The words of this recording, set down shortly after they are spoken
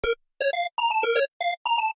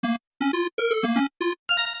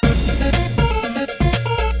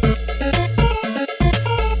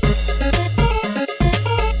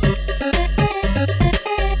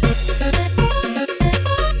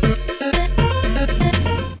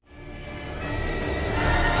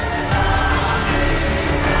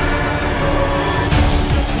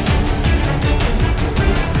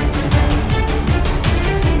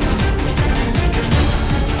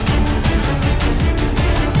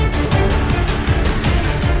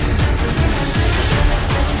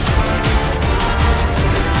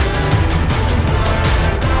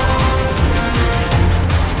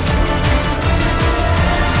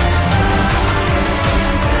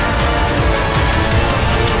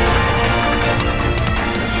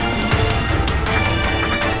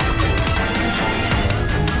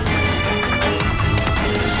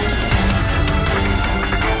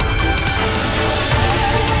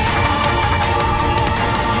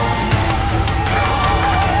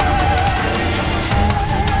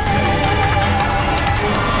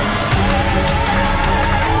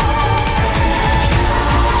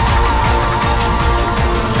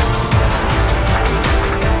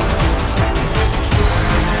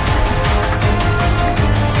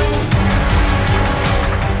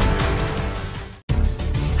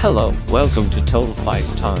Hello, welcome to Total Fight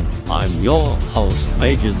Time. I'm your host,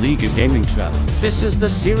 Major League Gaming Trap. This is the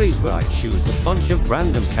series where I choose a bunch of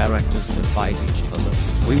random characters to fight each other.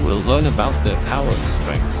 We will learn about their powers,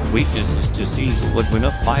 strengths, weaknesses to see who would win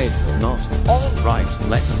a fight or not. Alright,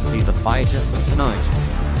 let us see the fighter for tonight.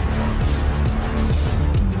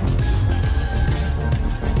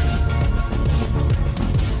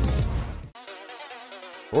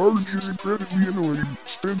 Orange is incredibly annoying,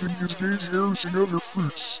 spending his days harassing other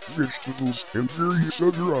fruits, vegetables, and various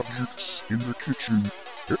other objects in the kitchen.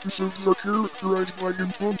 Episodes are characterized by him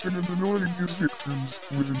taunting and annoying his victims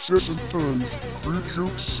with incessant puns, crude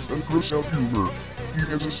jokes, and gross-out humor. He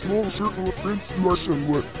has a small circle of friends who are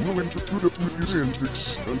somewhat willing to put up with his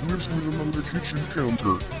antics and lives with him on the kitchen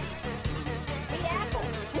counter.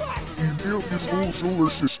 He inhaled his whole solar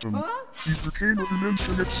system. He became a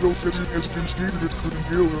dimension itself as it has been stated it could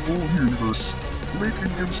inhale the whole universe,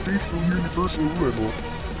 making him spatial universal level.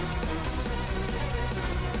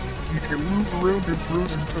 He can move around in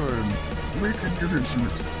frozen time, making him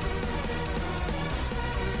infinite.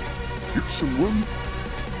 If someone's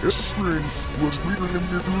strength was greater than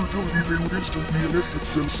their durability, they would instantly electric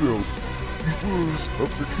themselves. He blows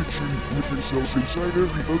up the kitchen with himself inside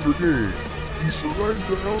every other day. He survived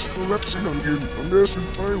the house collapsing on him, a massive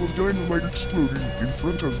pile of dynamite exploding in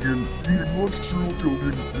front of him, being launched through a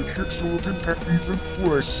building, the jigsaw of impact event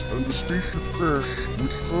twice, and the spaceship crash,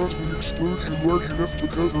 which caused an explosion large enough to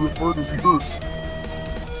cover a part of the Earth.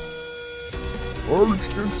 Orange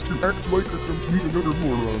tends to act like a complete and utter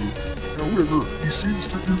moron. However, he seems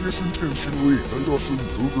to do this intentionally, and often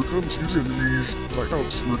overcomes his enemies by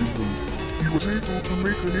outsmarting them. He was able to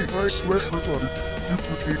make an AI/robotic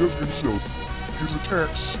duplicate of himself. His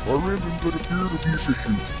attacks are random but appear to be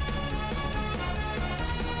efficient.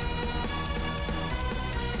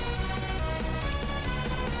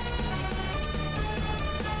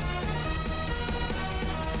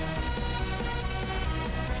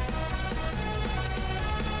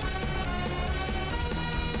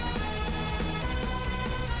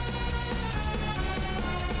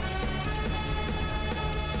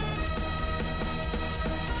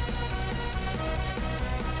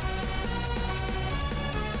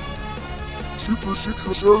 Super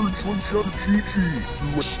Citrus Orange one-shotted GG, who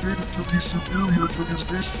was stated to be superior to his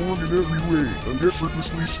base form in every way, and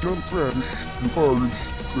effortlessly stunned Radish, who Orange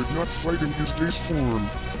could not fight in his base form.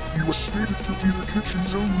 He was stated to be the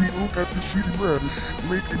kitchen's only hope at defeating Radish,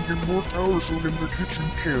 making him more powerful than the kitchen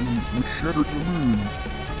cannon, which shattered the moon.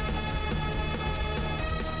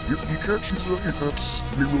 If he catches the hiccups,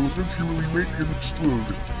 they will eventually make him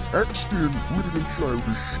explode. Act spin, witted and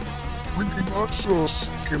childish. Drinking hot sauce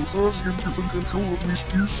can cause him to uncontrollably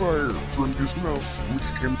spew fire from his mouth, which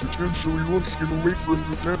can potentially launch him away from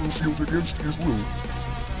the battlefield against his will.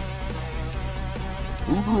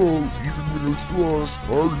 Overall, even with those flaws,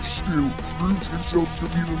 Orange still proves himself to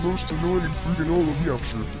be the most annoying fruit in all of the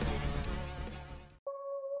outfit.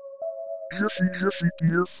 Jeffy,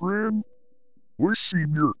 dear friend? Royce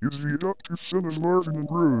Sr. is the adoptive son of Marvin and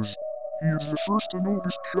Rose. He is the first and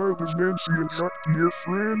oldest child of Nancy and Jacques, dear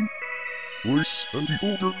friend. Royce and the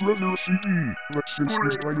older brother of Phoebe, but since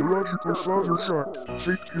his biological father Jacques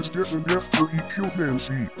faked his death and after he killed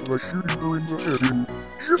Nancy by shooting her in the head in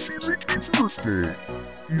Jeffy's 18th birthday.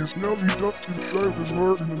 He is now the adopted child of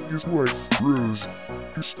Marvin and his wife, Rose.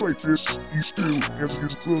 Despite this, he still has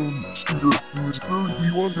his clone, Scooter, who is currently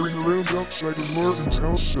wandering around outside of Marvin's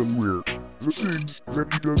house somewhere. The things that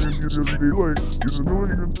he does in his everyday life is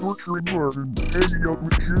annoying and torturing Marvin, hanging out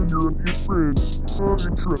with Junior and his friends,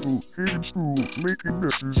 causing trouble, hating school, making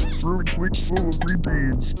messes, throwing plates full of green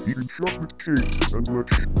beans, eating chocolate cake, and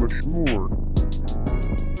much more.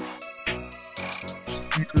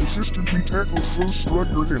 He consistently tackles close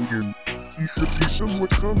Roger Hengen. He should be somewhat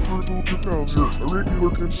comparable to Bowser, a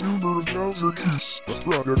regular consumer of Bowser juice, a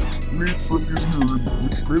product made from his urine,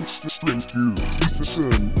 which grants the strength to beat the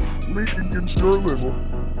sun, making him star level.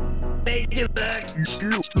 He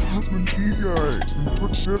scales to Brooklyn T.I., who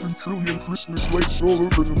put 7 trillion Christmas lights all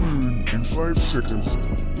over the moon in 5 seconds,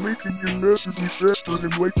 making him massively faster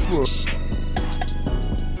than Light Plus.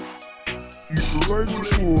 He survived the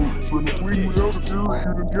fall from a plane without a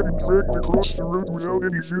parachute and getting dragged across the road without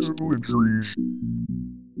any physical injuries.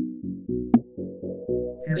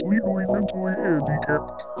 He's legally mentally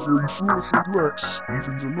handicapped, very foolish and lax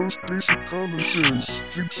even the most basic common sense,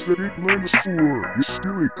 thinks that 8 minus 4 is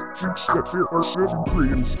still 8, thinks that there are 7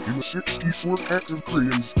 crayons in a 64 pack of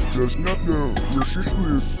crayons, does not know where fish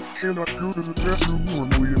live, cannot go to the bathroom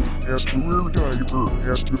normally and has to wear a diaper,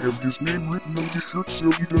 has to have his name written on his shirt so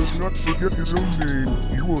he does not forget his own name.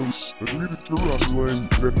 He once admitted to Rosalind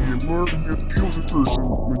that he and Marvin had killed a person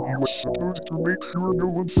when he was supposed to make sure no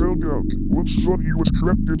one found out. Once thought he was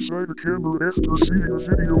trapped inside a camera after seeing a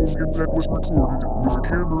video of him that was recorded with a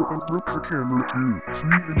camera and broke the camera too.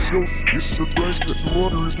 Flea himself is surprised that the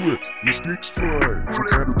water is wet. Mistakes fly. The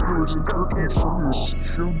caterpillars and turkeys from this,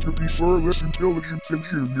 shown to be far less intelligent than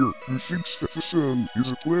Junior, who thinks that the sun is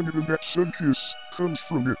a planet and that sun kiss comes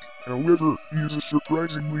from it. However, he is a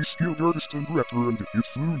surprisingly skilled artist and rapper and is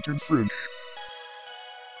fluent in French.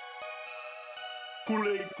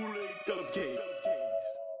 Kool-Aid, Cupcake.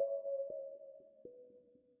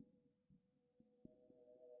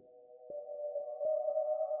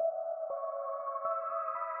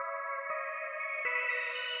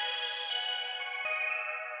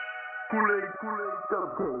 Kool-Aid,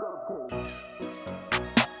 Cupcake.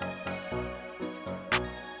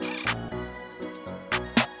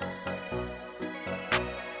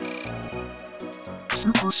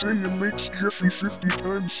 Super Saiyan makes Jeffy 50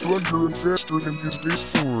 times stronger and faster than his base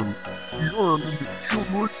form. He armed and killed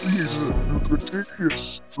Lord Frieza, who could take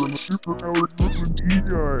hits from a superpowered Brooklyn T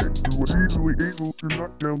guy, who was easily able to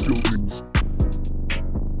knock down buildings.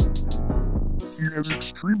 He has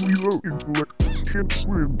extremely low intellect, can't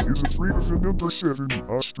swim, is afraid of the number 7,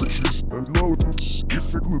 ostriches, and lollipops. If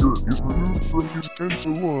the glitter is removed from his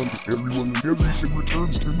pencil wand, everyone and everything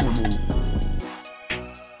returns to normal.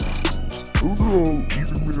 Overall,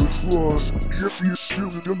 even without flaws, Jeffy is still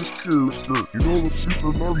the dumbest character in all of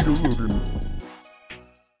Super Mario Logan.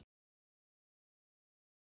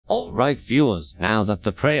 Alright viewers, now that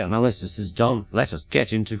the prey analysis is done, let us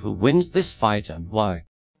get into who wins this fight and why.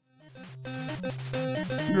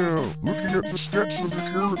 Now, looking at the stats of the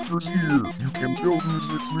characters here, you can tell who's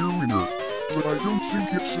the clear winner. But I don't think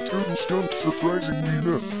it's a total stunt surprisingly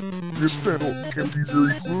enough. This battle can be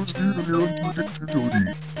very close due to their unpredictability.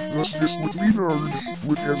 Thus this would mean Orange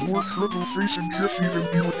would have more trouble facing Jeffy than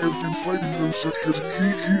he would have been fighting those such as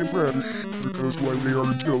Gigi and Radish, because while they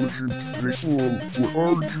are intelligent, they fall for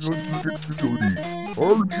Orange's unpredictability.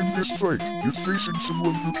 Orange in this fight is facing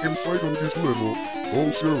someone who can fight on his level.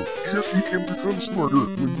 Also, Jeffy can become smarter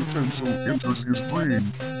when the pencil enters his brain.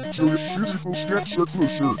 So if physical stats are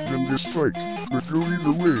closer, then this fight could go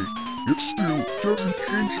either way. It still doesn't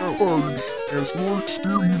change how Orange has more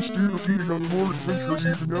experience due to being on more adventures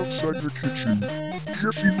even outside the kitchen.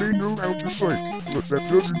 Jeffy may know how to fight, but that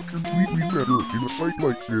doesn't completely matter in a fight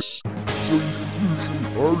like this. So in conclusion,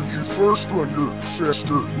 Orange is far stronger,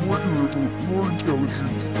 faster, more durable, more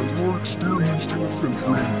intelligent, and more experienced in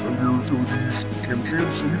adventuring, and their abilities can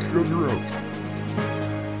cancel each other out.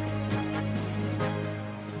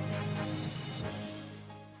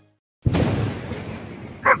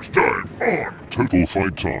 Next time on Total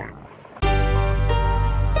Fight Time.